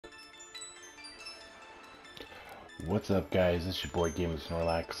What's up, guys? It's your boy Game of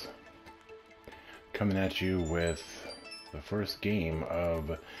Snorlax, coming at you with the first game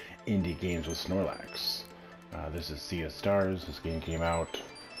of Indie Games with Snorlax. This is Sea of Stars. This game came out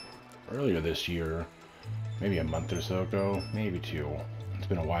earlier this year, maybe a month or so ago, maybe two. It's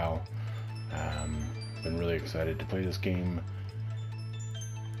been a while. Been really excited to play this game.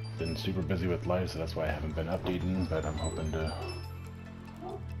 Been super busy with life, so that's why I haven't been updating, but I'm hoping to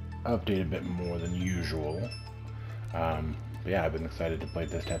update a bit more than usual. But yeah, I've been excited to play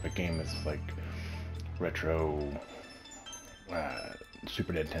this type of game. It's like retro,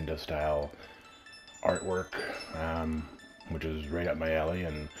 Super Nintendo style artwork, which is right up my alley,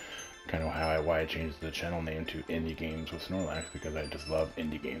 and kind of why I changed the channel name to Indie Games with Snorlax, because I just love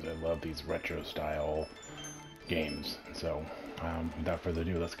indie games. I love these retro style games. So without further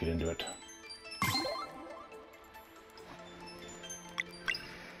ado, let's get into it.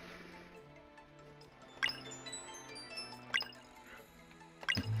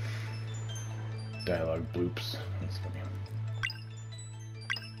 Dialogue bloops. That's funny.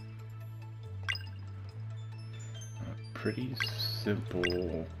 Pretty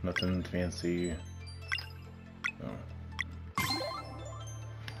simple, nothing fancy. Oh.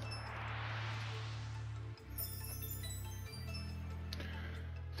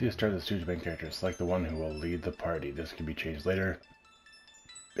 See a start of the Stooge main character. Select the one who will lead the party. This can be changed later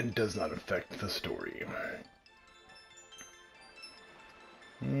and does not affect the story.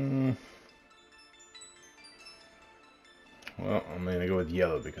 Well, I'm going to go with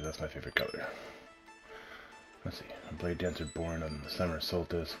yellow because that's my favorite color. Let's see. A blade dancer born on the summer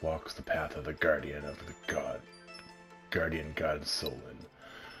solstice walks the path of the guardian of the guardian god Solin.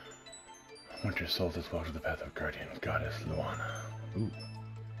 Winter solstice walks the path of guardian goddess Luana. Ooh.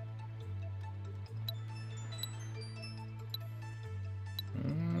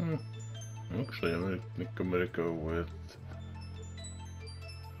 Actually, I think I'm going to go with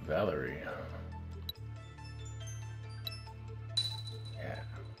Valerie.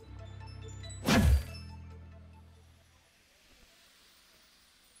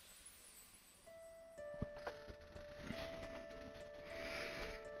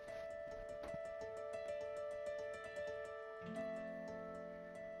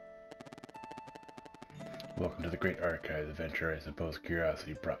 Welcome to the Great Archive Adventure. I suppose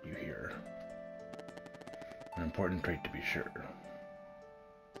curiosity brought you here. An important trait to be sure.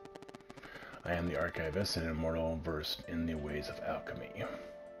 I am the archivist, an immortal versed in the ways of alchemy.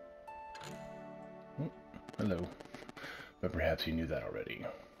 Oh, hello. But perhaps you knew that already.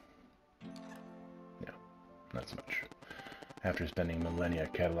 No, not so much. After spending millennia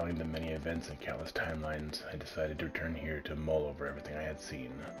cataloging the many events and countless timelines, I decided to return here to mull over everything I had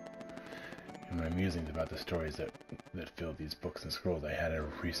seen. In my musings about the stories that filled these books and scrolls, I had a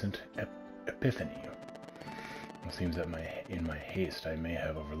recent epiphany. It seems that in my haste I may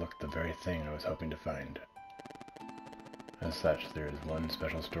have overlooked the very thing I was hoping to find. As such, there is one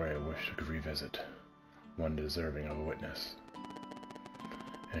special story I wish to revisit, one deserving of a witness.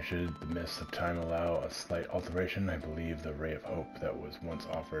 And should the mists of time allow a slight alteration, I believe the ray of hope that was once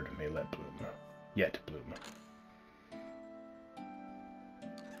offered may yet bloom.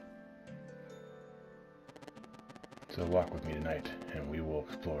 So walk with me tonight, and we will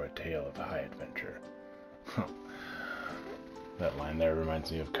explore a tale of high adventure. That line there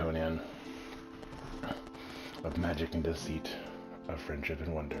reminds me of Conan. Of magic and deceit, of friendship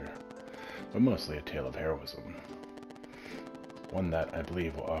and wonder, but mostly a tale of heroism. One that, I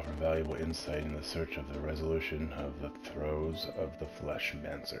believe, will offer valuable insight in the search of the resolution of the throes of the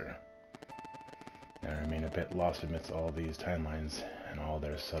Fleshmancer. I remain a bit lost amidst all these timelines and all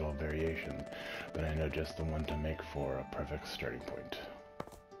their subtle variations, but I know just the one to make for a perfect starting point.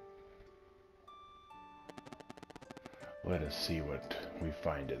 Let us see what we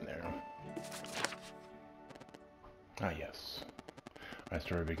find in there. Ah, yes. Our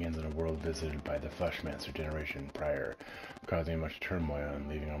story begins in a world visited by the Fleshmancer generation prior, causing much turmoil and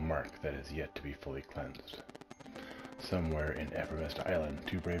leaving a mark that is yet to be fully cleansed. Somewhere in Effervest Island,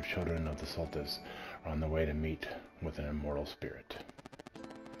 two brave children of the Solstice are on the way to meet with an immortal spirit.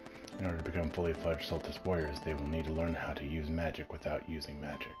 In order to become fully fledged Solstice Warriors, they will need to learn how to use magic without using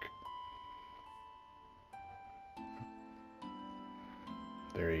magic.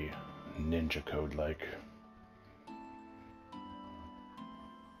 Very ninja code-like.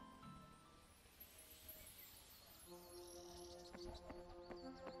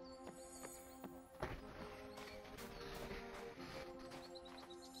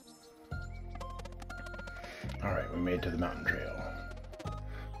 Alright, we made it to the mountain trail.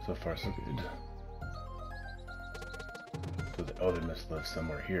 So far, so good. So the Elder must live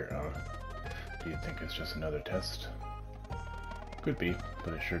somewhere here, huh? Do you think it's just another test? Could be,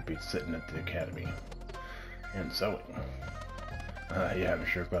 but it sure beats sitting at the academy. And sewing. Yeah, I'm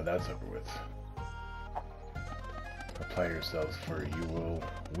sure glad that's over with. Apply yourselves, for the will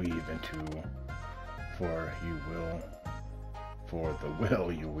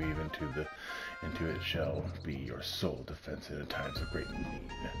you weave into it shall be your sole defense in times of great need.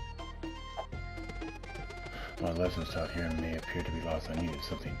 While lessons taught here may appear to be lost on you,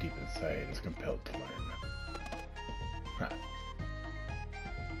 something deep inside is compelled to learn. Huh.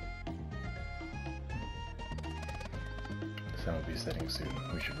 The sun will be setting soon.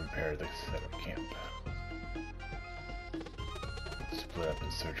 We should prepare the set of camp. Split up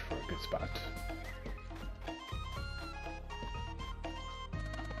and search for a good spot.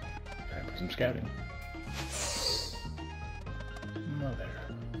 Time for some scouting. Mother,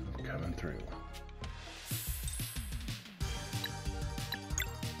 I'm coming through.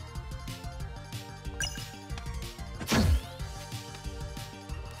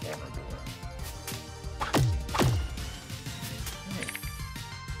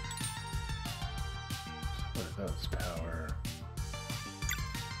 Power.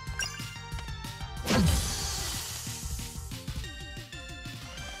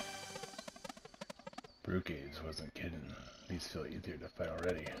 Brugades wasn't kidding. These feel easier to fight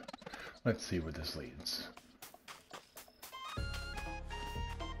already. Let's see where this leads.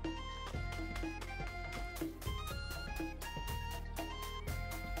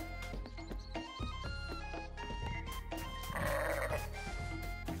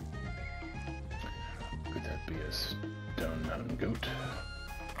 Could that be a stone mountain goat?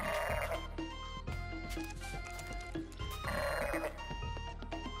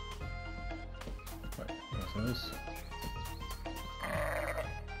 What? What's this?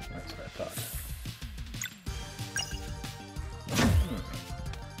 That's what I thought.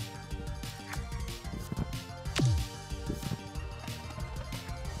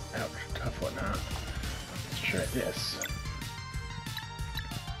 Ouch, tough one, huh? Let's try this.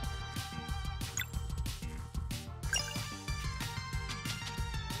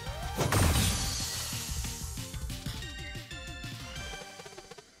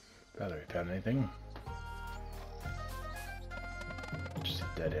 Valerie, found anything? Just a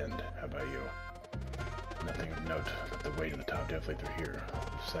dead end. How about you? Nothing of note, but the way to the top definitely through here.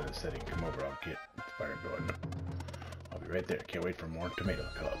 The sun is setting. Come over, I'll get the fire going. I'll be right there. Can't wait for more tomato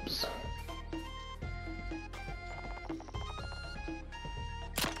clubs.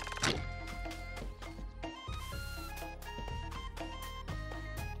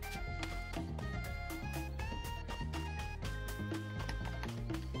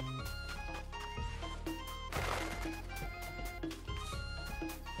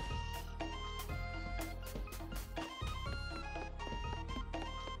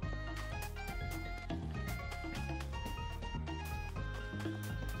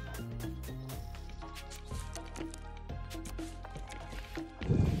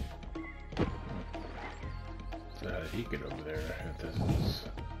 So how did he get over there if this is...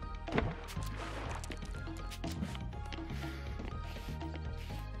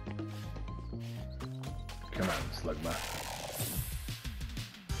 Come on, Slugma.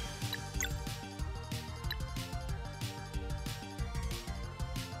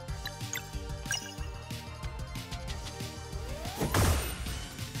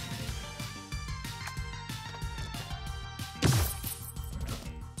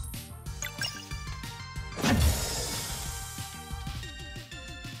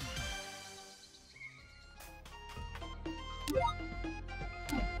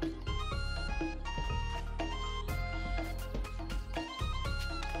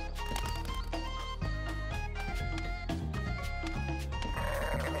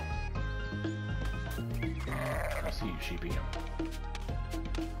 I see you, sheepy. Get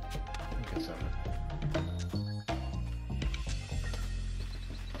some.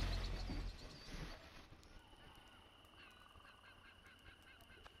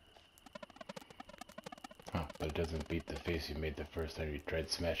 Huh, but it doesn't beat the face you made the first time you tried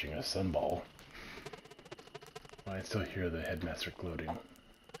smashing a sunball. Well, I still hear the headmaster gloating.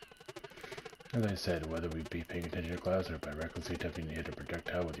 As I said, whether we be paying attention to class or by recklessly attempting to hit a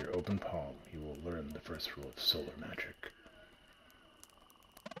projectile with your open palm, you will learn the first rule of solar magic.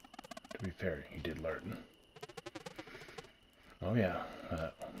 To be fair, you did learn. Oh yeah,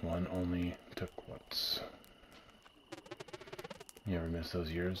 one only took once. You ever miss those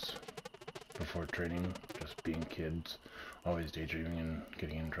years? Before training, just being kids, always daydreaming and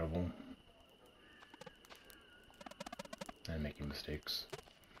getting in trouble. And making mistakes.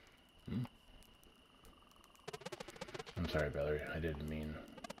 I'm sorry, Valerie, I didn't mean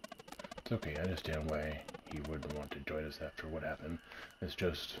It's okay, I understand why he wouldn't want to join us after what happened. It's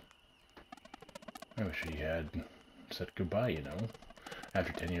just... I wish he had said goodbye, you know?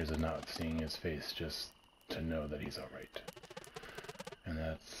 After 10 years of not seeing his face, just to know that he's alright. And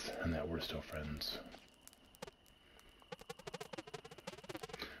that we're still friends.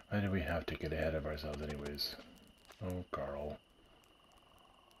 Why do we have to get ahead of ourselves anyways? Oh, Garl.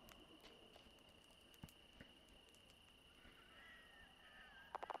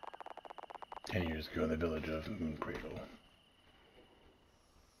 Ten years ago in the village of Mooncradle.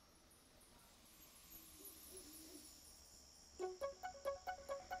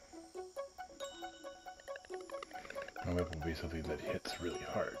 My whip will be something that hits really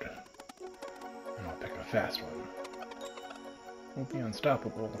hard. And I'll pick a fast one. Won't be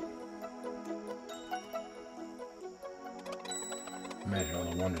unstoppable. Imagine all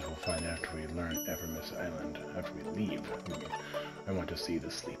the wonders we'll find after we learn Evermist Island. After we leave. I want to see the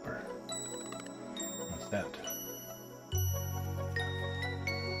sleeper. What's that?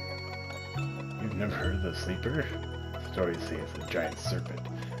 You've never heard of the sleeper? Stories say it's a giant serpent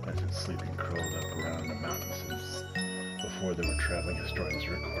that's been sleeping curled up around the mountain since before there were traveling historians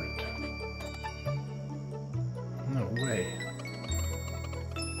to record it. No way.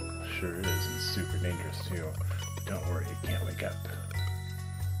 Sure is, and super dangerous too. But don't worry, it can't wake up.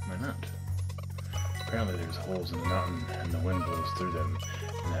 Why not? Apparently there's holes in the mountain and the wind blows through them,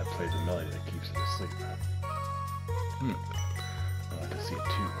 and that plays a melody that keeps it asleep. I want to see it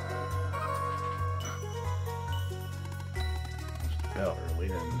too. There's the bell early,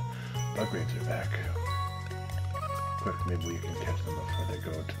 and bug raves are back. Quick, maybe we can catch them before they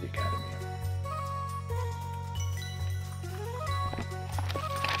go to the academy.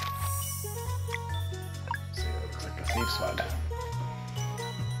 See, it looks like a safe spot.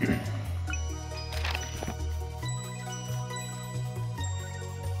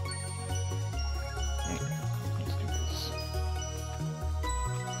 Let's do this.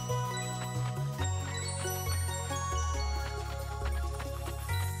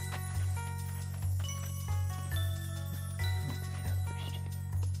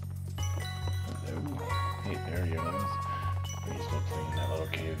 Hey, there you are. Are you still playing in that little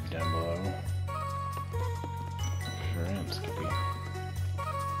cave down below? Sure am, Skippy.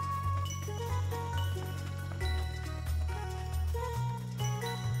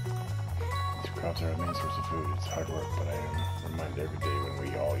 These crops are our main source of food. It's hard work, but I am reminded every day when we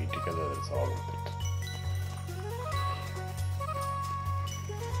all eat together that it's all worth it.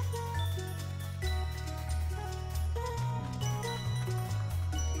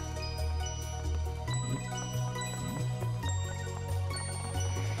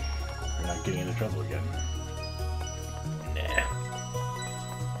 Getting into trouble again. Nah.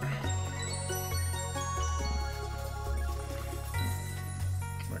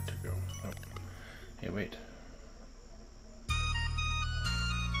 Where to go? Oh. Hey, wait.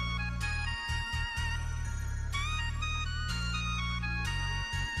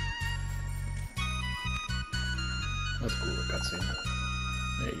 That's cool, a cutscene.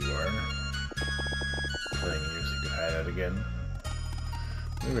 There you are. Playing your secret hideout again.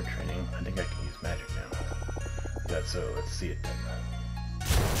 We were training. I think I can use magic now. That's so. Let's see it then.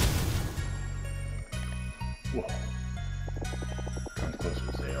 Whoa. Come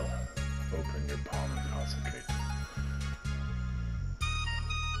closer, Zale. Open your palm and concentrate.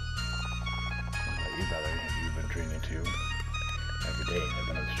 What about you, brother? Have you been training too? Every day, I've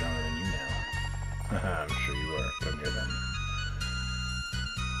been stronger than you now. Haha, I'm sure you are. Come here then.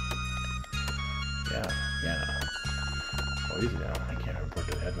 Yeah. Oh, easy now. I can't report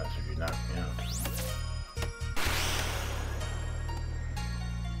to the headmaster if you knock me out.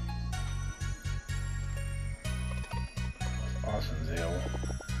 Awesome, Zale.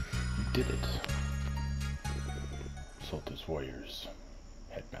 You did it. Solstice Warriors.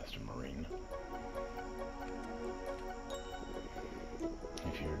 Headmaster Marine.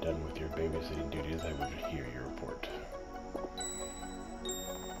 If you were done with your babysitting duties, I would hear your report.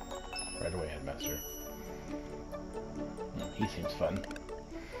 Right away, Headmaster. He seems fun.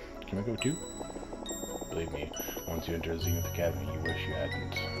 Can we go too? Believe me, once you enter Zenith Academy, you wish you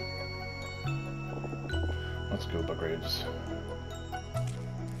hadn't. Let's go, Bugraves.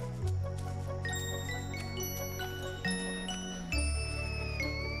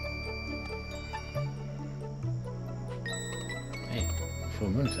 Hey, full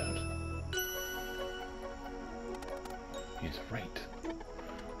moon is out. He's right.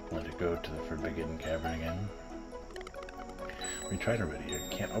 Want to go to the Forbidden Cavern again? We tried already, I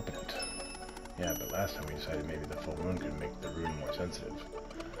can't open it. Yeah, but last time we decided maybe the full moon could make the rune more sensitive.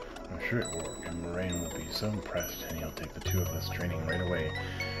 I'm sure it will work, and Moraine will be so impressed, and he'll take the two of us training right away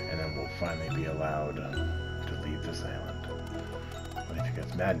and then we'll finally be allowed to leave this island. What if he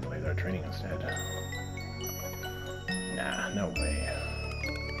gets mad and delays our training instead? Nah, no way.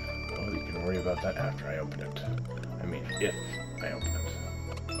 Well, you can worry about that after I open it. I mean, if I open it.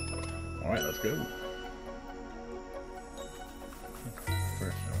 Alright, let's go.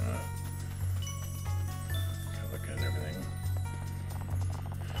 First, I'm gonna look at everything.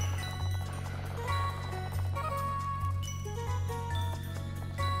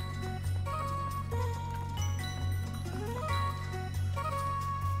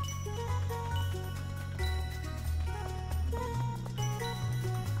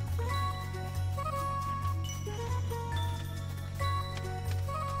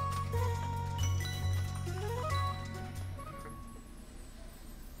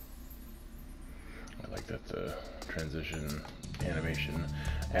 That the transition animation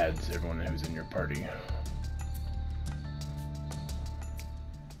adds everyone who's in your party.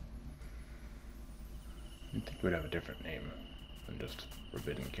 You'd think it would have a different name than just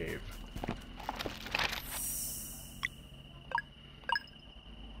Forbidden Cave.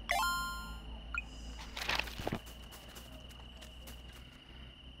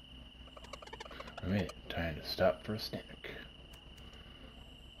 I made it. Time to stop for a snack.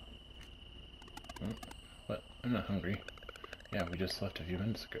 What? I'm not hungry. Yeah, we just left a few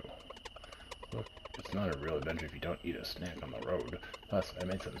minutes ago. Look, it's not a real adventure if you don't eat a snack on the road. Plus, I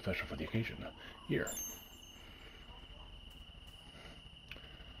made something special for the occasion. Here.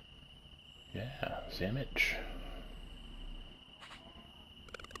 Yeah, sandwich.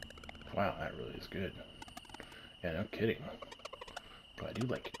 Wow, that really is good. Yeah, no kidding. But I do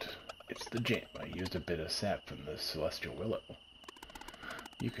like it. It's the jam. I used a bit of sap from the celestial willow.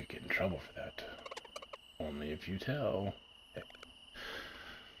 You could get in trouble for that. Only if you tell. Hey.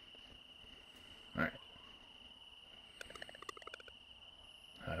 Alright.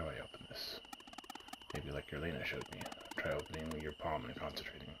 How do I open this? Maybe like Elena showed me. Try opening with your palm and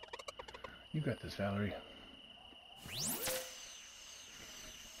concentrating. You got this, Valerie.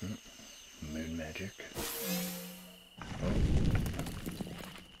 Moon magic. Oh.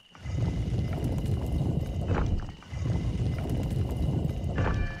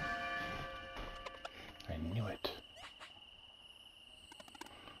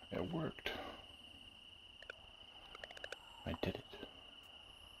 It worked. I did it.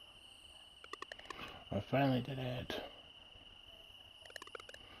 I finally did it.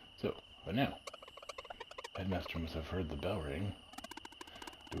 So, but now, Headmaster must have heard the bell ring.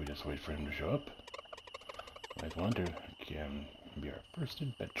 Do we just wait for him to show up? I've wondered. It can be our first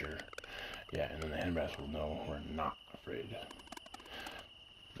adventure. Yeah, and then the Headmaster will know we're not afraid.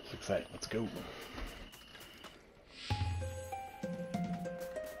 It's exciting. Let's go.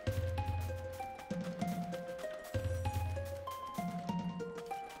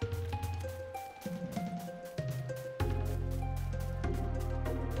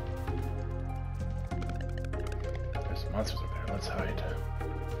 Monsters up there, let's hide.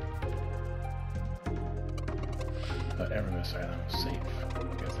 Thought everyone on this island was safe. I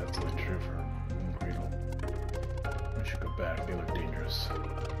guess that's only true for Moon Cradle. We should go back, they look dangerous.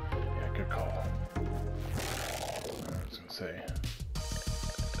 Yeah, good call. I was gonna say. Oh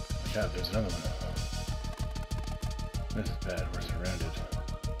my god, there's another one. This is bad, we're surrounded.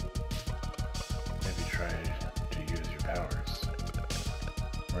 Maybe try to use your powers.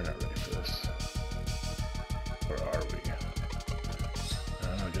 We're not ready for this. Or are we? I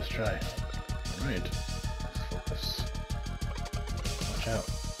don't know, just try. Alright. Let's focus. Watch out.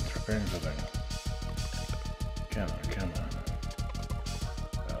 It's repairing something. Come on, come on.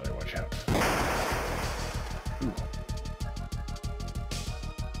 Valerie, watch out. Ooh.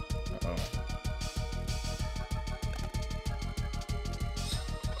 Uh-oh.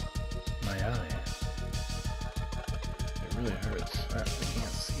 My eye. It really hurts. I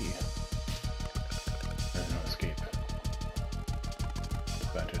can't see. There's no escape.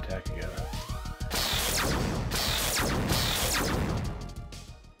 About to attack again.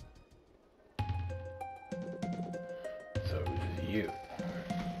 So it is you.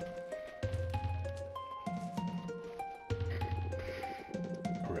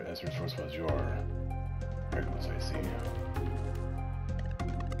 Or as resourceful as you are, reckless I see.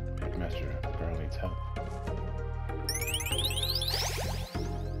 Headmaster, Garl needs help.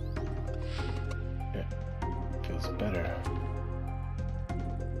 Feels better.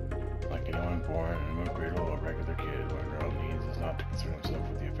 Like anyone born in a Moon Cradle or a regular kid, what Garl needs is not to concern himself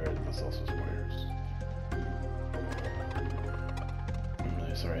with the affairs of the Solstice Warriors. I'm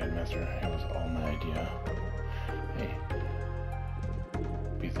really sorry, Headmaster. It was all my idea. Hey.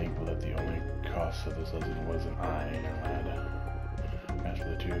 Be thankful that the only cost of this lesson was an eye, lad. As for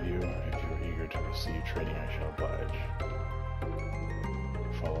the two of you. If you are eager to receive training, I shall oblige.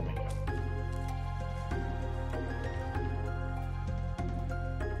 Follow me.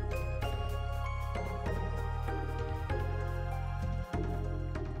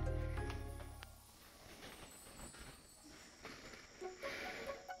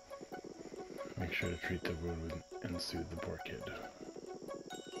 Make sure to treat the wound and soothe the poor kid.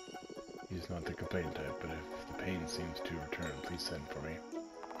 He's not the complain type, but if the pain seems to return, please send for me.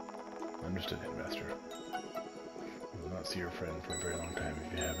 Understood, Headmaster. You will not see your friend for a very long time.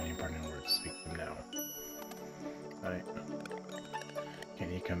 If you have any parting words, speak them now.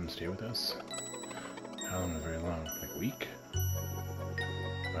 Can he come and stay with us? How long is very long? Like a week?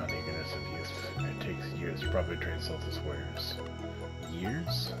 Wow, the eagerness of youth. It takes years to probably train Solstice Warriors.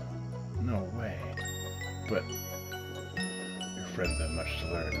 Years? No way. But your friends have much to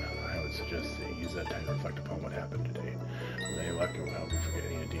learn. I would suggest that you use that time to reflect upon what happened today. With any luck, it will help you forget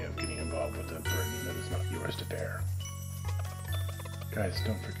any idea of getting involved with a burden that is not yours to bear. Guys,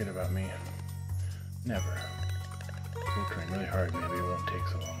 don't forget about me. Never. We'll train really hard, maybe it won't take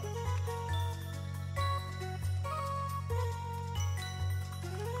so long.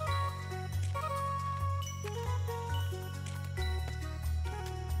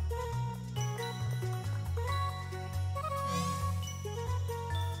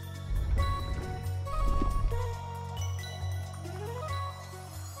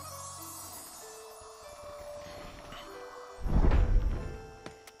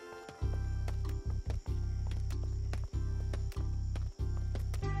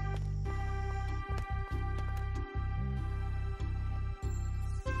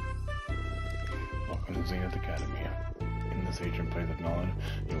 Zenith Academy. In this ancient place of knowledge,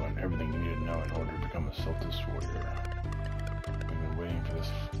 you learn everything you need to know in order to become a Solstice Warrior. We've been waiting for this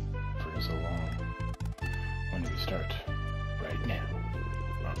for so long. When do we start? Right now.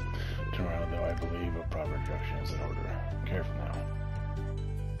 Tomorrow, though, I believe a proper instruction is in order. Careful now.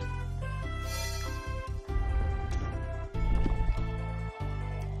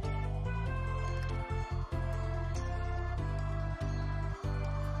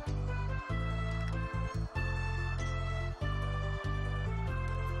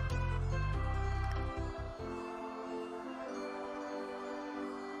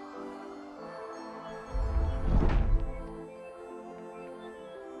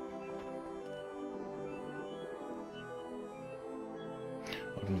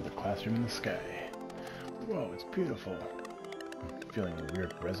 Welcome to the classroom in the sky. Whoa, it's beautiful. I'm feeling a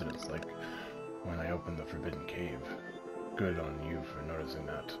weird resonance, like when I opened the Forbidden Cave. Good on you for noticing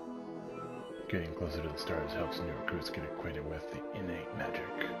that. Getting closer to the stars helps new recruits get acquainted with the innate magic.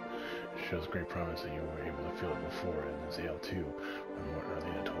 It shows great promise that you were able to feel it before, and this ale too, from what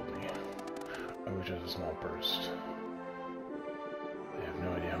Arlena told me. It was just a small burst. They have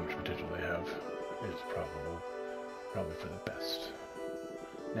no idea how much potential they have. It is probably for the best.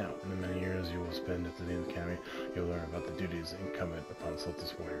 Now, in the many years you will spend at the Zenith Academy, you'll learn about the duties incumbent upon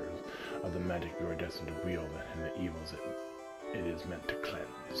Solstice Warriors, of the magic you are destined to wield, and the evils it is meant to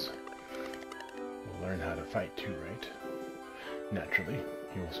cleanse. You'll learn how to fight too, right? Naturally,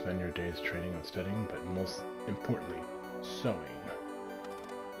 you will spend your days training and studying, but most importantly, sewing.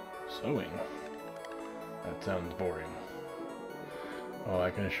 Sewing? That sounds boring. Oh,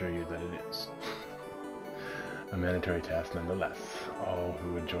 I can assure you that it is. A mandatory task nonetheless. All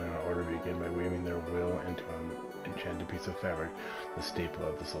who would join our order begin by weaving their will into an enchanted piece of fabric, the staple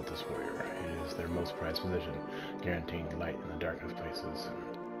of the Solstice Warrior. It is their most prized possession, guaranteeing light in the darkest places,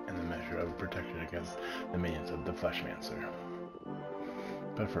 and the measure of protection against the minions of the Fleshmancer.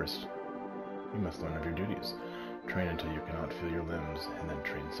 But first, you must learn of your duties. Train until you cannot feel your limbs, and then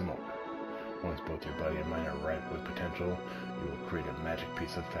train some more. Once both your body and mind are ripe with potential, you will create a magic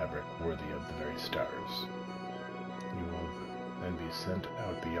piece of fabric worthy of the very stars. You will then be sent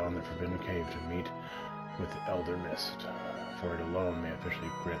out beyond the Forbidden Cave to meet with the Elder Mist, for it alone may officially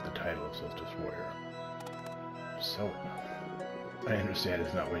grant the title of Solstice Warrior. So, I understand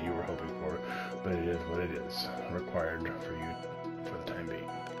it's not what you were hoping for, but it is what it is, required for you for the time being.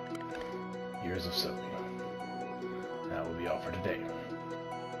 Years of sewing. That will be all for today.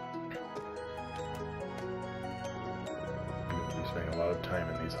 You will be spending a lot of time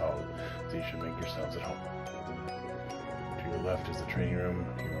in these halls, so you should make yourselves at home. To your left is the training room.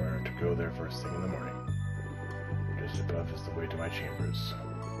 You are to go there first thing in the morning. Just above is the way to my chambers.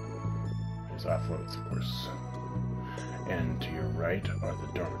 There's off-loads, of course. And to your right are the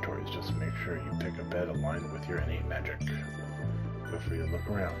dormitories. Just make sure you pick a bed aligned with your innate magic. Feel free to look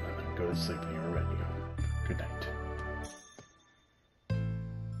around and then go to sleep when you are ready. Good night.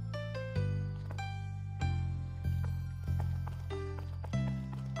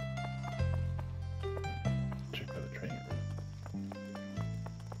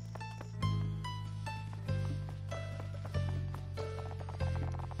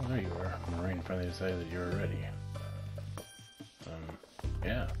 There you are. Marine finally decided that you were ready.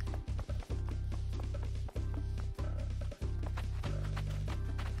 Yeah.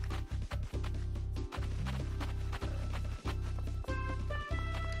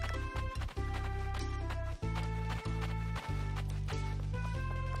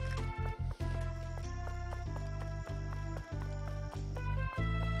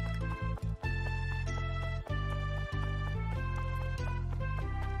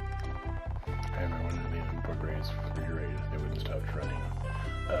 I remember when I leave in Borgrays for your age, they wouldn't stop running.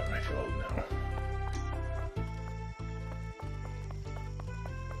 I feel old now.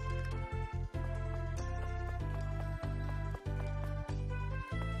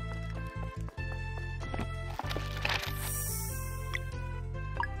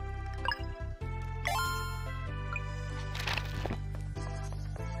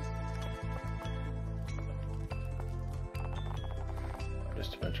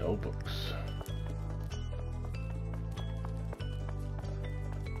 Just a bunch of old books.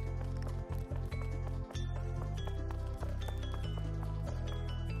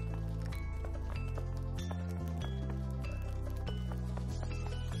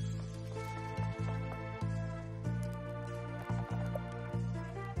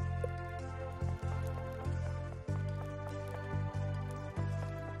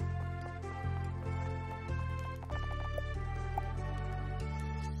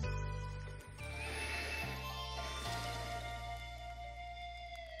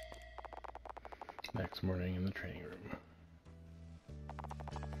 Next morning in the training room.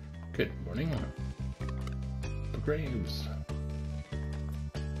 Good morning. The Graves.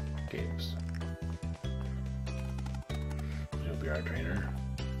 Games. You'll be our trainer.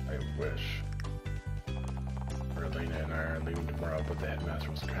 I wish. Elena and I are leaving tomorrow, but the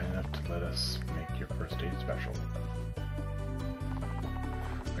headmaster was kind enough to let us make your first day special.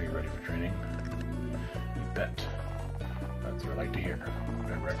 Are you ready for training? You bet. That's what I like to hear.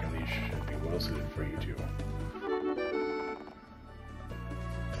 I reckon these should be well suited for you two.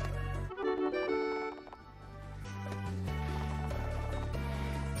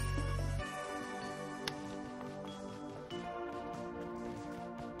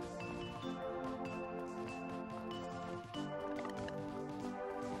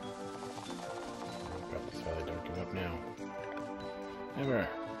 Got this valley, don't give up now. Never.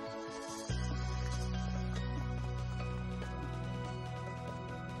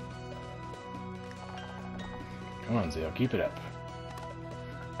 Come on, Zale, keep it up.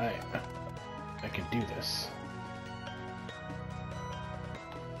 I can do this.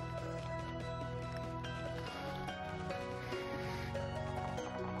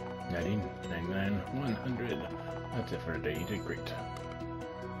 $19, $99, $100. That's it for today. You did great.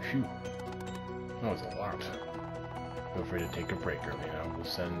 Phew. That was a lot. Feel free to take a break early now. We'll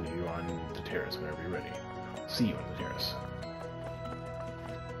send you on the terrace whenever you're ready. See you on the terrace.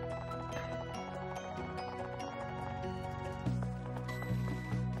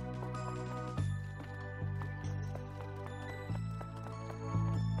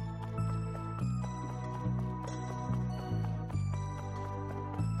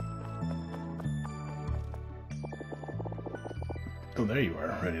 So there you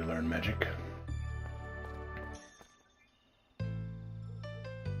are, ready to learn magic.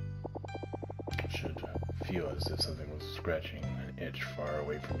 Should feel as if something was scratching an itch far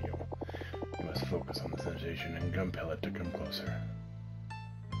away from you. You must focus on the sensation and compel it to come closer.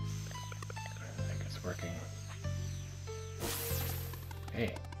 I think it's working.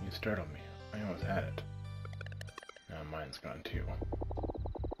 Hey, you startled me. I almost had it. Now mine's gone too.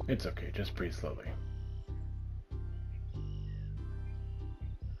 It's okay, just breathe slowly.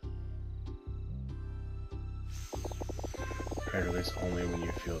 Try to release only when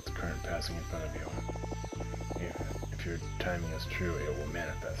you feel its current passing in front of you. If your timing is true, it will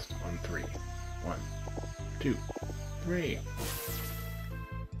manifest on 3. 1, 2, 3.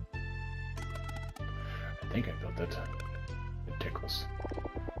 I think I built it. It tickles.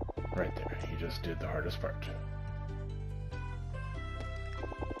 Right there, you just did the hardest part.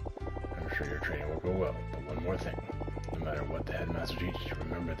 I'm sure your training will go well, but one more thing. No matter what the headmaster teaches you,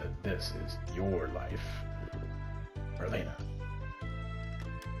 remember that this is your life. Elena.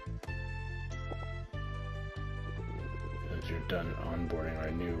 As you're done onboarding our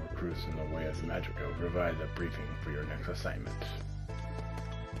new recruits in the way of magic, I will provide a briefing for your next assignment.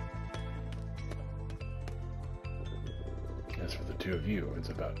 As for the two of you, it's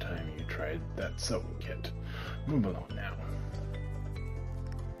about time you tried that sewing kit. Move along now.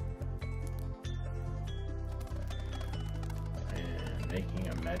 And making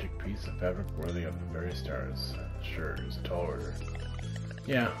a magic piece of fabric worthy of the very stars. Sure, is a tall order.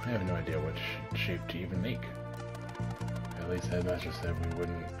 Yeah, I have no idea which shape to even make. At least Headmaster said we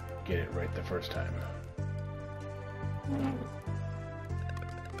wouldn't get it right the first time.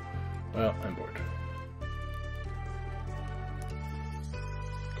 Well, I'm bored.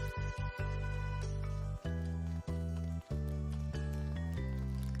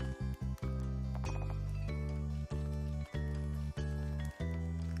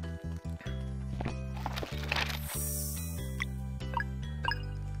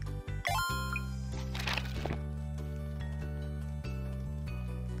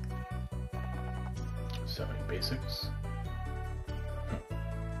 Selling basics.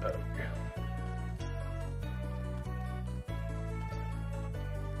 Okay.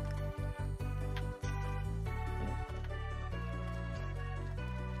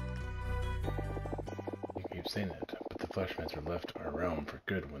 You keep saying that, but the Fleshmans were left our realm for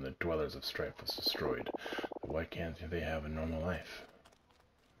good when the Dwellers of Strife was destroyed. But why can't they have a normal life?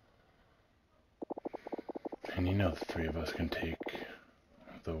 And you know the three of us can take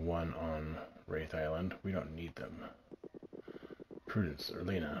the one on Wraith Island. We don't need them. Prudence,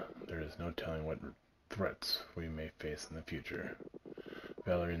 Erlina, there is no telling what threats we may face in the future.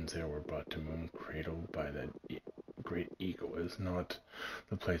 Valerie and Zero were brought to Moon Cradle by the Great Eagle. It is not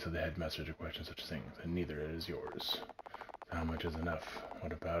the place of the Headmaster to question such things, and neither is yours. How much is enough?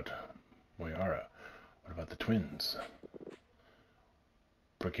 What about Moyara? What about the twins?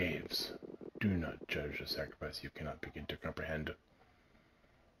 Bracaves, do not judge a sacrifice you cannot begin to comprehend.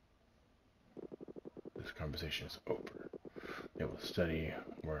 This conversation is over. They will study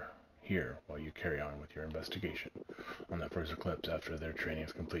here while you carry on with your investigation. On the first eclipse, after their training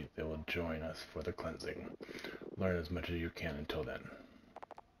is complete, they will join us for the cleansing. Learn as much as you can until then.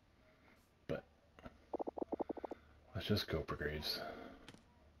 But let's just go, Bracaves.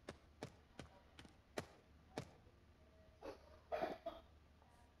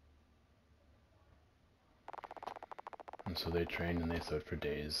 And so they trained and they sewed for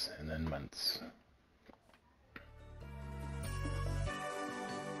days and then months.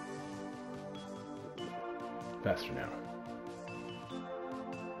 Faster now.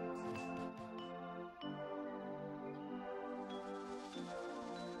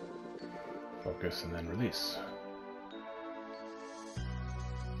 Focus and then release.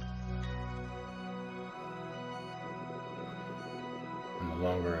 And the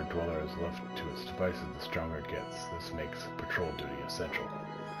longer a dweller is left to its devices, the stronger it gets. This makes patrol duty essential.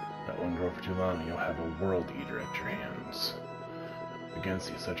 That won't go for too long and you'll have a world eater at your hands.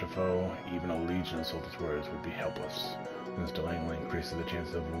 Against such a foe, even a legion of Solstice Warriors would be helpless. This delaying will increase the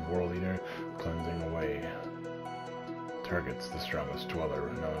chances of a world eater cleansing away targets the strongest dweller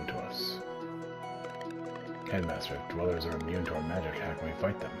known to us. Headmaster, if dwellers are immune to our magic, how can we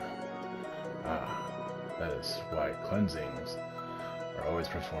fight them? Ah, that is why cleansings are always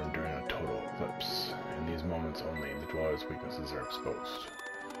performed during a total eclipse. In these moments only, the dweller's weaknesses are exposed.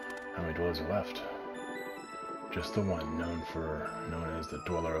 How many dwellers are left? Just the one, known as the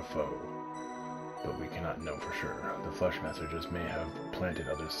Dweller of Foe. But we cannot know for sure. The Fleshmaster just may have planted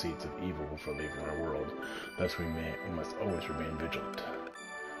other seeds of evil before leaving our world. Thus we must always remain vigilant.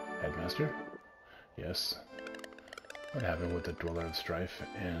 Headmaster? Yes? What happened with the Dweller of Strife,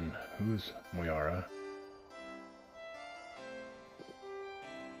 and who's Moyara?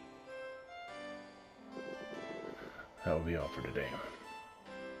 That will be all for today.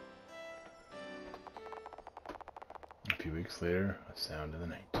 A few weeks later, a sound in the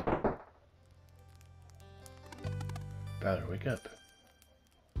night. Valerie, wake up.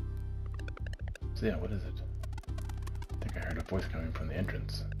 So yeah, what is it? I think I heard a voice coming from the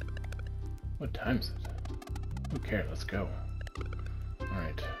entrance. What time is it? Who cares? Let's go.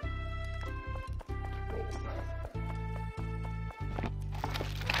 Alright. Roll.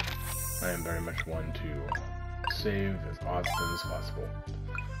 I am very much one to save as often as possible.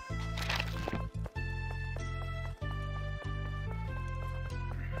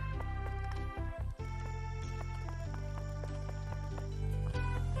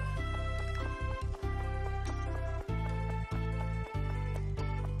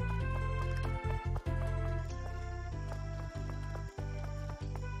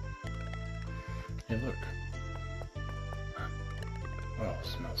 Hey, look. Oh,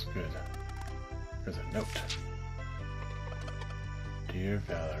 smells good. There's a note. Dear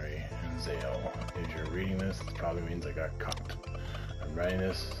Valerie and Zale, if you're reading this, it probably means I got caught. I'm writing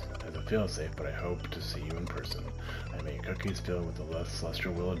this as a failsafe, but I hope to see you in person. I made cookies filled with the less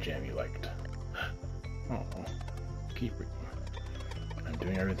celestial willow jam you liked. Oh, keep reading. I'm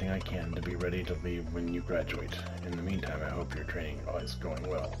doing everything I can to be ready to leave when you graduate. In the meantime, I hope your training is going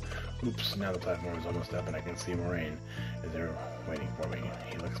well. Oops, now the platform is almost up and I can see Moraine is there waiting for me.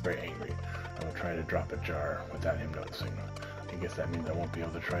 He looks very angry. I will try to drop a jar without him noticing. I guess that means I won't be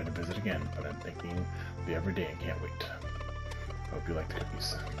able to try to visit again, but I'm thinking of you every day and can't wait. Hope you like the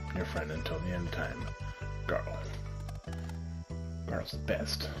cookies. Your friend until the end of time, Garl. Garl's the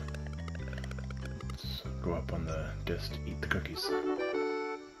best. Let's go up on the disc to eat the cookies.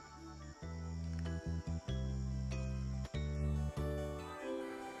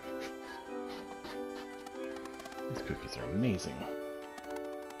 These cookies are amazing.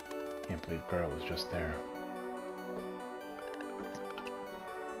 Can't believe Garl was just there.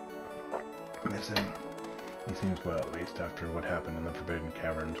 Miss him. He seems well, at least after what happened in the Forbidden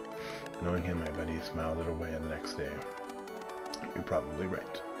Caverns. Knowing him, I bet he smiled it away the next day. You're probably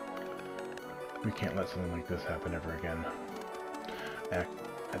right. We can't let something like this happen ever again. At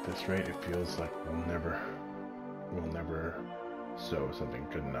this rate, it feels like we'll never sow something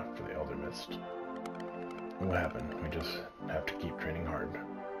good enough for the Elder Mist. It will happen. We just have to keep training hard.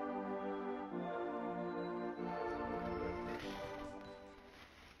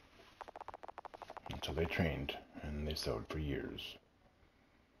 So they trained, and they sewed for years.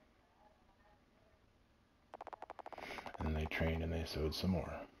 And they trained and they sewed some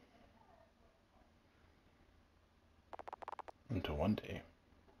more. Until one day,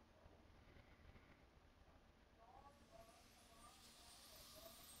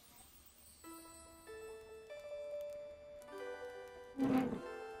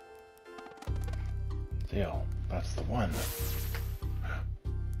 Zale, that's the one.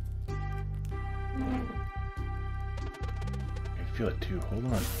 I feel it too. Hold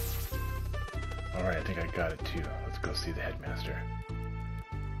on. Alright, I think I got it too. Let's go see the headmaster.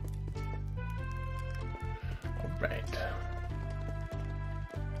 Alright.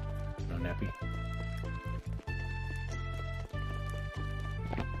 No nappy?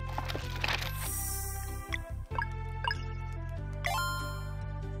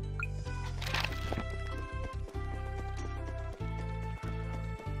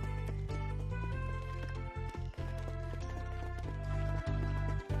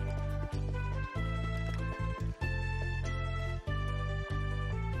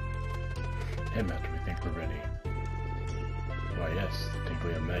 Headmaster, we think we're ready. Why yes, the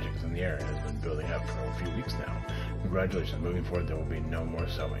tinkling of magic is in the air and has been building up for a few weeks now. Congratulations, moving forward there will be no more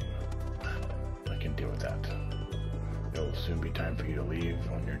sewing. I can deal with that. It will soon be time for you to leave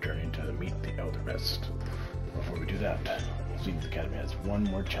on your journey to meet the Elder Mist. Before we do that, Solstice Academy has one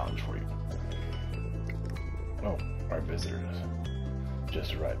more challenge for you. Oh, our visitors.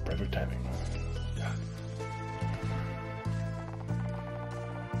 Just arrived, perfect timing.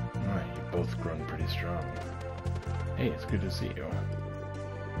 Both grown pretty strong. Hey, it's good to see you.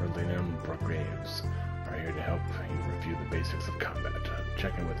 Merlina and Brograves are here to help you review the basics of combat.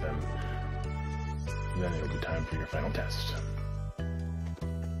 Check in with them, then it will be time for your final test.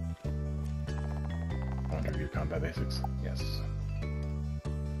 Want to review combat basics? Yes.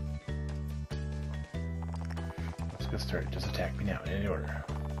 Let's get started. Just attack me now, in any order.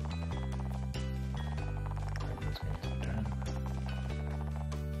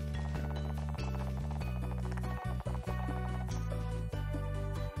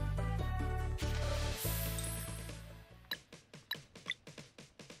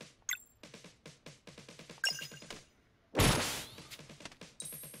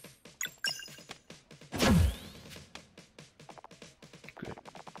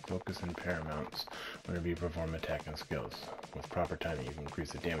 Focus and paramounts whenever you perform attacking skills. With proper timing, you can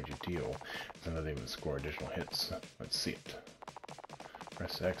increase the damage you deal, sometimes even score additional hits. Let's see it.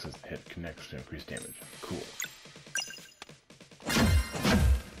 Press X as the hit connects to increase damage. Cool.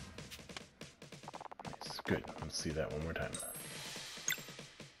 Nice. Good. Let's see that one more time.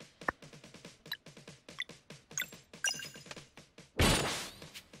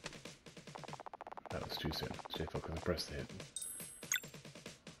 That was too soon. Stay focused and press the hit.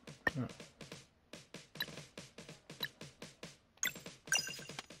 Oh.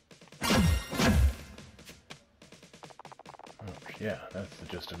 Yeah, that's the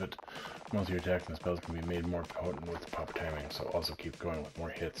gist of it. Most of your attacks and spells can be made more potent with proper timing, so also keep going with more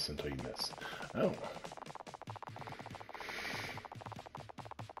hits until you miss. Oh.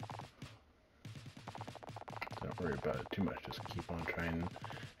 Don't worry about it too much, just keep on trying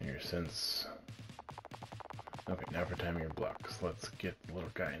in your sense. Okay, now for timing your blocks. Let's get the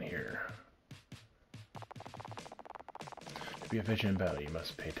little guy in here. To be efficient in battle, you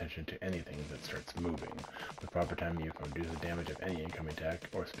must pay attention to anything that starts moving. With proper timing, you can reduce the damage of any incoming attack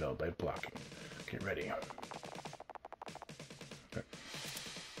or spell by blocking. Get ready. Okay.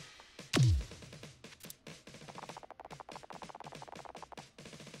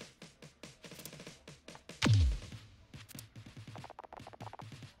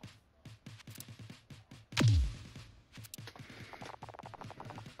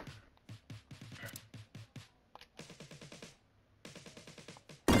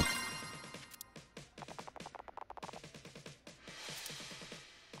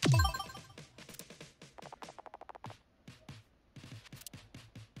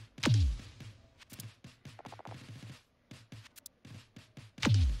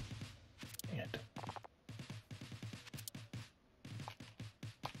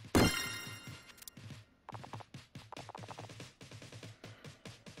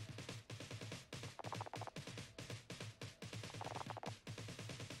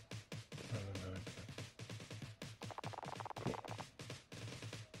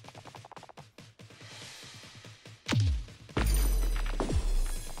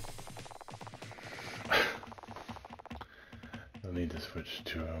 to switch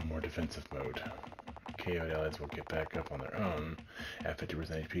to a more defensive mode. KO'd allies will get back up on their own at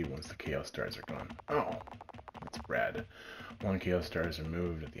 50% HP once the KO stars are gone. Oh, that's rad. 1 KO star is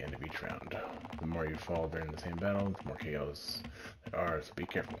removed at the end of each round. The more you fall during the same battle, the more KOs there are, so be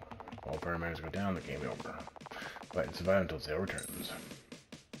careful. If all fire mags go down, the game is over. Fight and survive until Zale returns.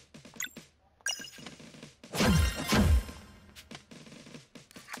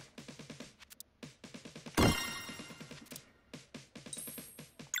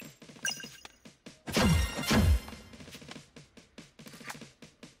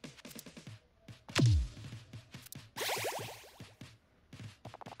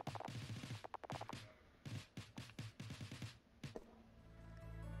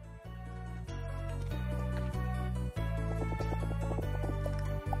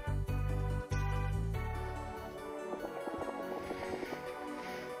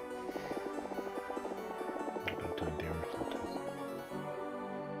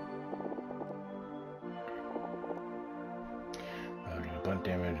 Blunt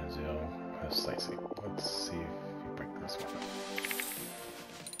damage and Zale has slicing. Let's see if you break this one.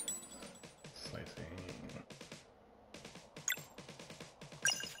 Slicing.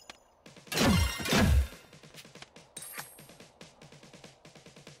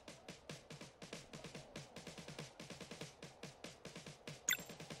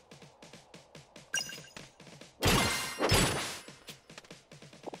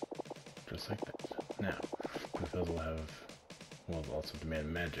 Just like that. Now, the field will also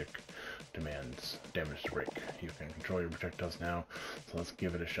demand magic, demands damage to break. You can control your projectiles now, so let's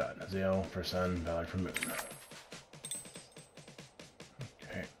give it a shot. Zale for sun, Valor for moon.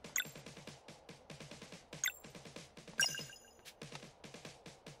 Okay.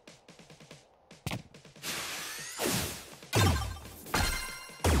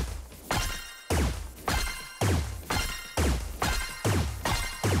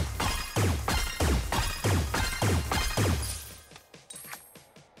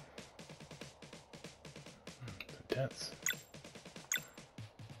 Intense.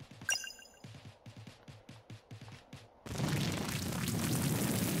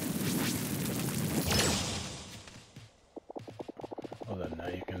 Although now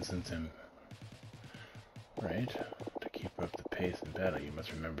you can sense him. Right? To keep up the pace in battle, you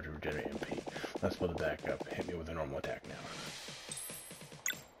must remember to regenerate MP. Let's build it back up. Hit me with a normal attack now.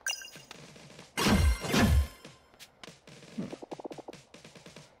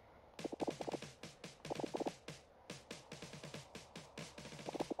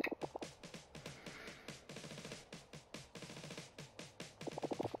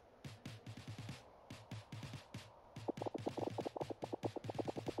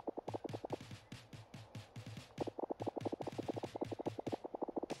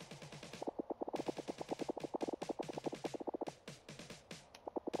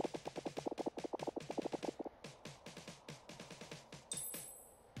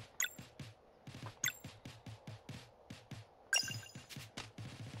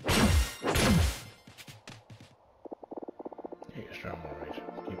 Strong, alright.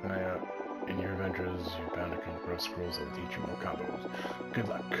 Keep an eye out. In your adventures, you're bound to come across scrolls that will teach you more combos. Good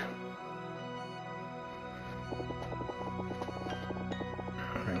luck.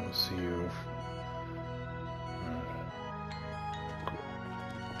 Alright, we'll see you. Cool.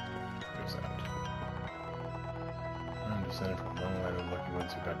 Goes out. I'm descended from a long line of lucky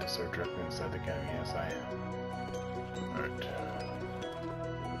ones who got to serve directly inside the academy. Yes, I am. Alright.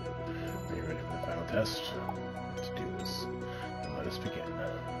 Are you ready for the final test? Let's do this. Let us begin.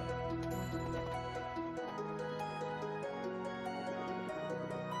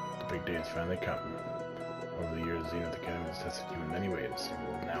 The big day has finally come. Over the years, Zenith Academy has tested you in many ways.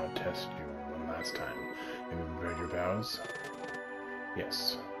 We will now test you one last time. Have you prepared your vows?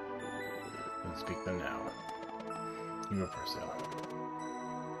 Yes. Then speak them now. You go first, Zale.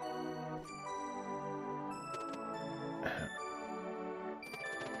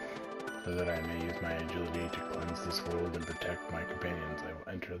 So that I may use my agility to cleanse this world and protect my companions, I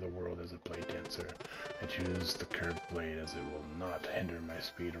will enter the world as a blade dancer. I choose the curved blade as it will not hinder my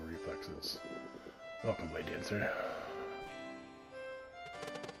speed or reflexes. Welcome, blade dancer.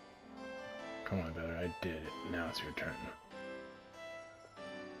 Come on, brother, I did it. Now it's your turn.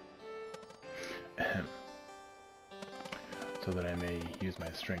 Ahem. So that I may use my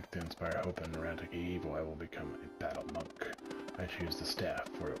strength to inspire hope and eradicate evil, I will become a battle monk. I choose the staff,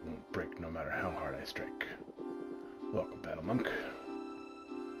 for it won't break no matter how hard I strike. Welcome, Battle Monk.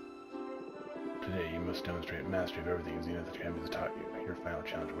 Today you must demonstrate mastery of everything Zenith Academy has taught you. Your final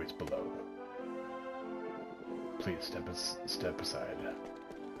challenge waits below. Please step aside.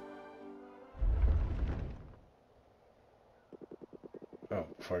 Oh,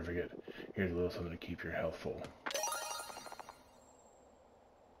 before I forget, here's a little something to keep your health full.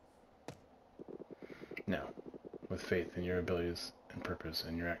 Now, with faith in your abilities and purpose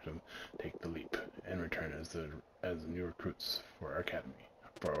and your action, take the leap and return as new recruits for our academy,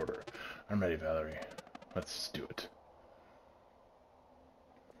 for our order. I'm ready, Valerie. Let's do it.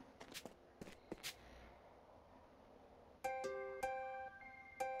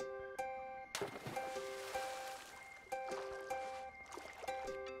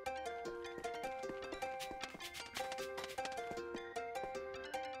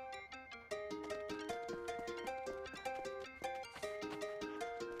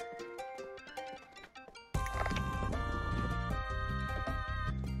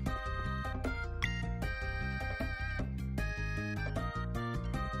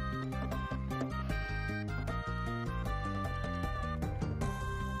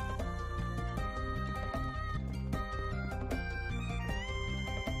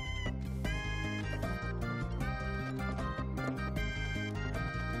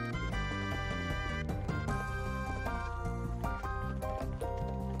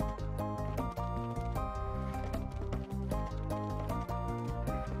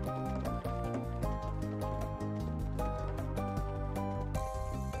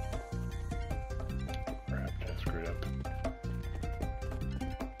 Screwed up.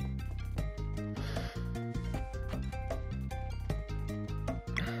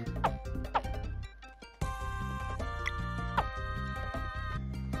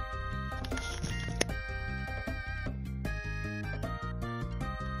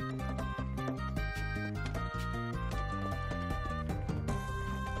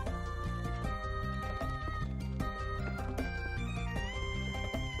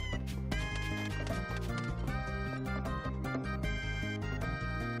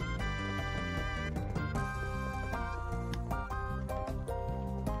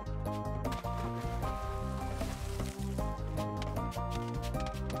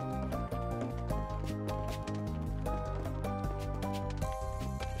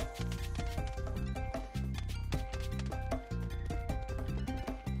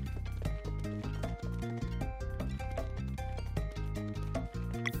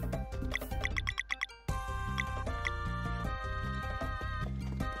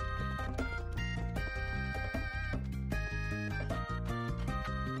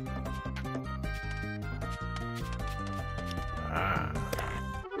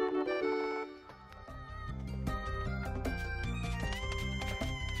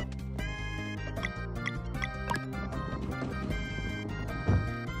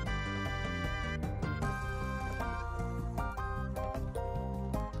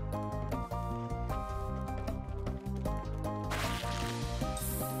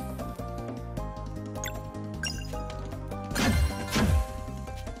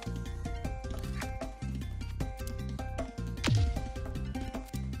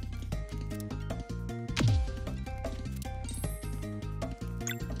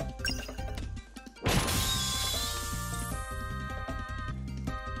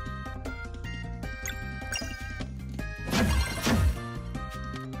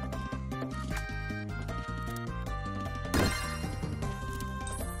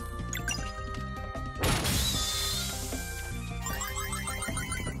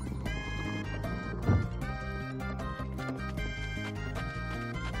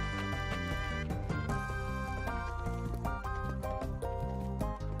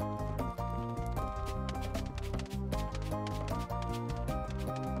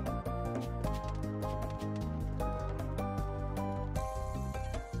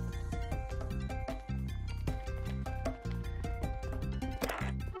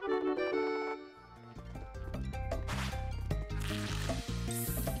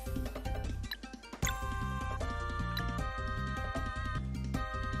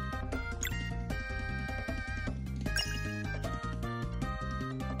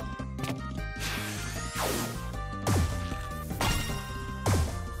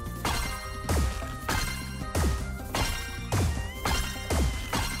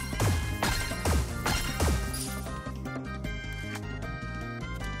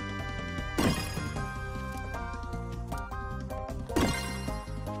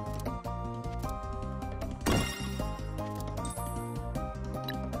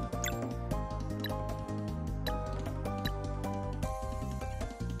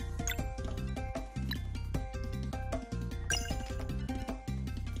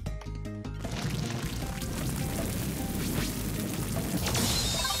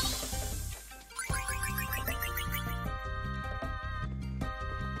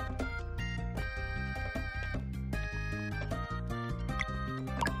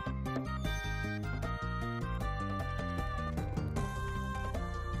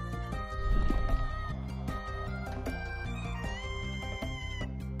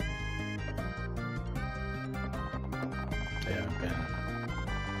 they haven't been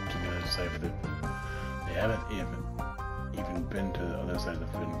to the other side of the... They haven't even been to the other side of the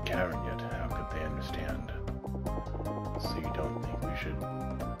Forbidden Cavern yet. How could they understand? So you don't think we should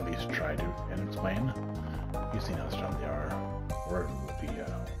at least try to and explain? You've seen how strong they are. Word will be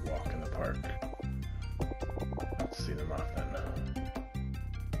a walk in the park. Let's see them off then.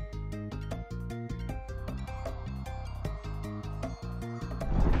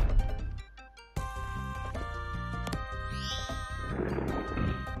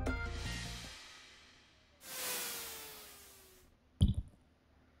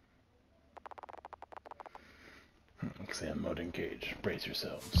 Exam mode engaged. Brace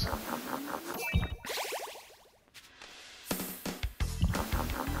yourselves.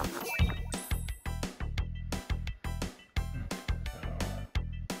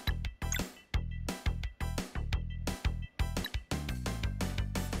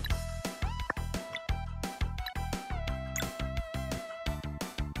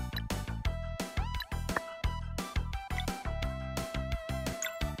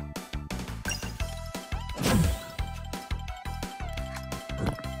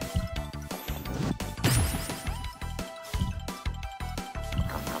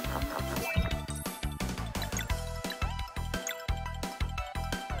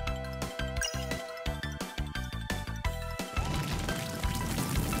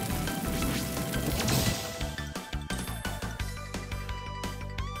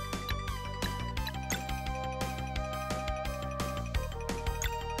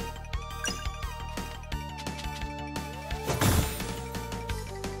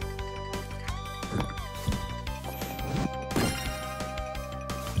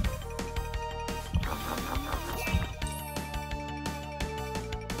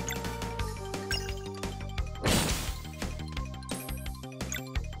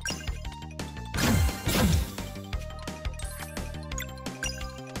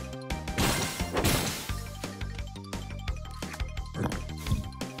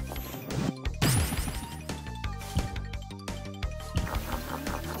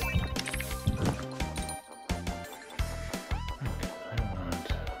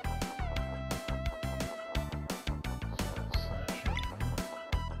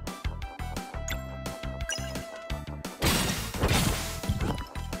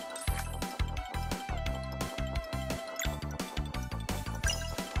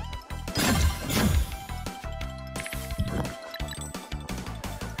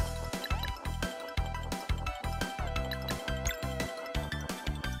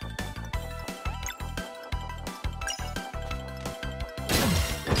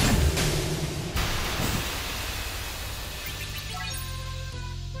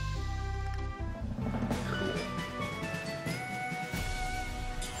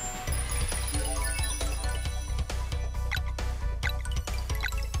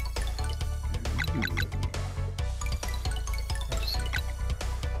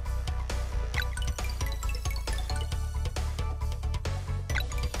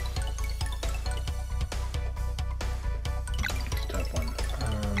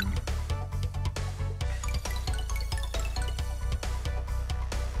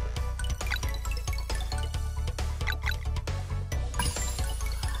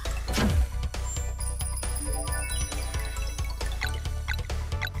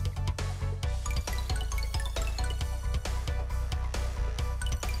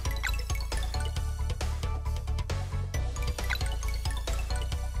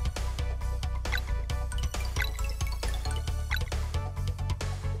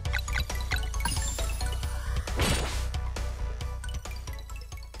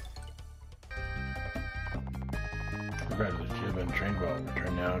 Congratulations, you have been trained well.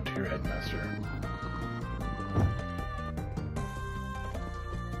 Return now to your headmaster.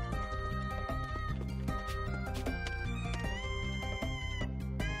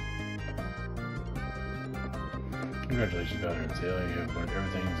 Congratulations, veteran sailor. You have learned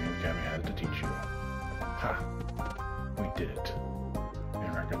everything the Academy has to teach you. Ha! We did it.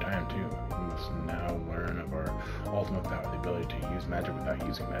 In record time, too. You must now learn of our ultimate power, the ability to use magic without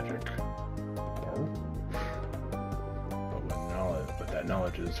using magic. Oh? But that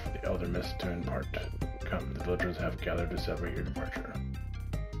knowledge is for the Elder Mist to impart. Come, the villagers have gathered to celebrate your departure.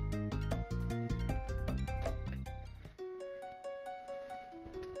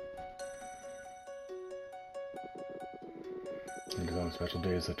 It is on special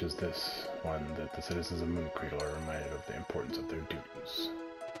days such as this one that the citizens of Moon Cradle are reminded of the importance of their duties.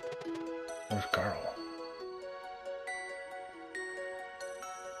 Where's Garl?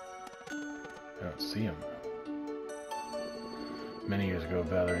 I don't see him. Many years ago,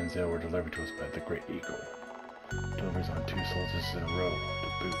 Valor and Zale were delivered to us by the Great Eagle. Delivers on 2 solstices in a row, to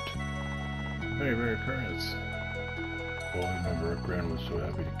boot. Very rare occurrence. Well, I remember Gran was so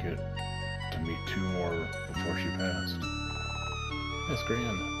happy to meet 2 more before she passed. Miss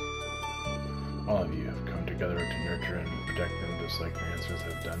Gran. All of you have come together to nurture and protect them just like your ancestors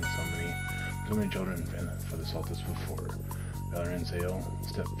have done so many children for the Solstice before. Valor and Zale,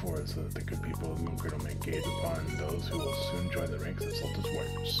 step forward so that the good people of Mooncradle may gaze upon those who will soon join the ranks of Solstice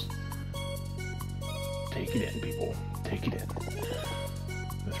Warriors. Take it in, people. Take it in.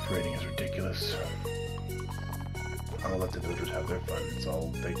 This parading is ridiculous. I'll let the villagers have their fun. It's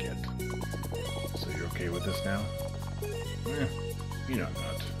all they get. So you're okay with this now? You know I'm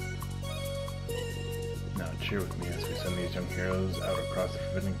not. Now cheer with me as we send these young heroes out across the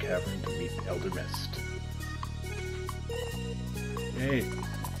Forbidden Cavern to meet the Elder Mist. Hey!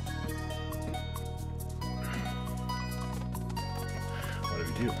 What do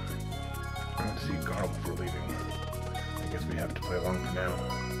we do? I want to see Garl before leaving. I guess we have to play along for now.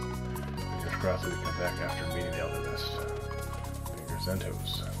 Fingers crossed that we come back after meeting the Elder Mist. Fingers and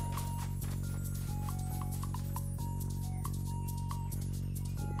toes.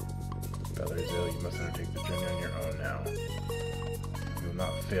 Zale, you must undertake the journey on your own now. You will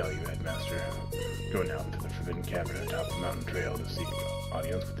not fail, you headmaster. Go now to the Forbidden Cavern atop the mountain trail to seek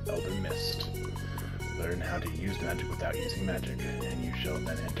audience with the Elder Mist. Learn how to use magic without using magic, and you shall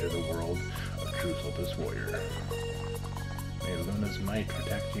then enter the world of true Solstice Warrior. May Luna's might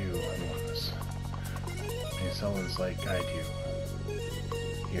protect you, Unwillingness. May Sullen's light guide you.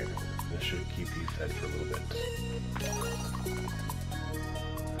 Here, this should keep you fed for a little bit.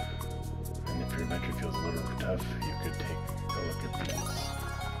 And if your adventure feels a little tough, you could take a look at these.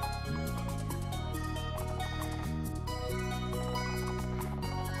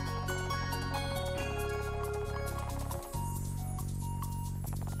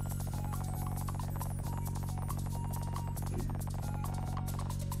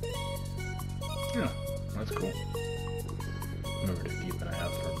 Yeah, that's cool. Remember to keep an eye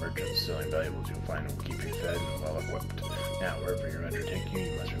out for merchants selling valuables you'll find will keep you fed and well equipped. Now, wherever your adventure take you,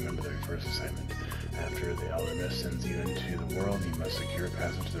 you must remember the first assignment. After the Elder Mist sends you into the world, you must secure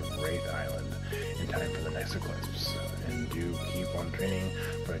passage to the Wraith Island in time for the next eclipse. And do keep on training,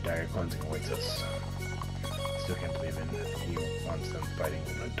 for a dire cleansing awaits us. Still can't believe it. He wants them fighting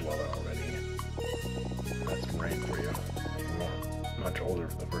a dweller already. That's Moraine for you. You weren't much older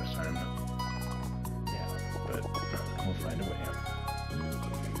for the first time. But we'll find a way.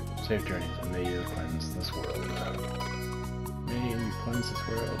 Safe journeys, and may you cleanse this world. May you cleanse this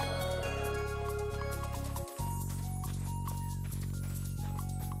world.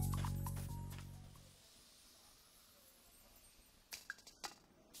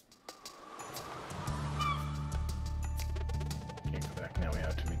 Can't go back now, we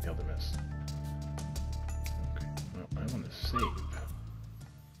have to meet the Elder Mist. Okay, well, I want to save.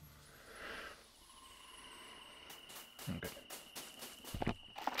 Okay.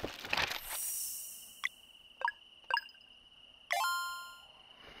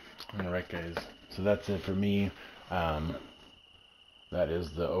 Alright guys, so that's it for me. That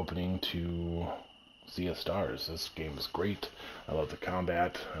is the opening to Sea of Stars. This game is great. I love the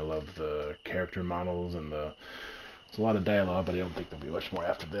combat, I love the character models, and it's a lot of dialogue, but I don't think there'll be much more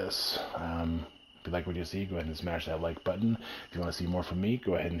after this. If you like what you see, go ahead and smash that like button. If you want to see more from me,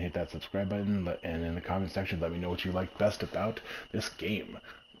 go ahead and hit that subscribe button, and in the comment section, let me know what you like best about this game.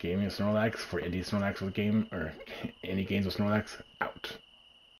 Gaming with Snorlax for indie Snorlax with game, or indie games with Snorlax, out.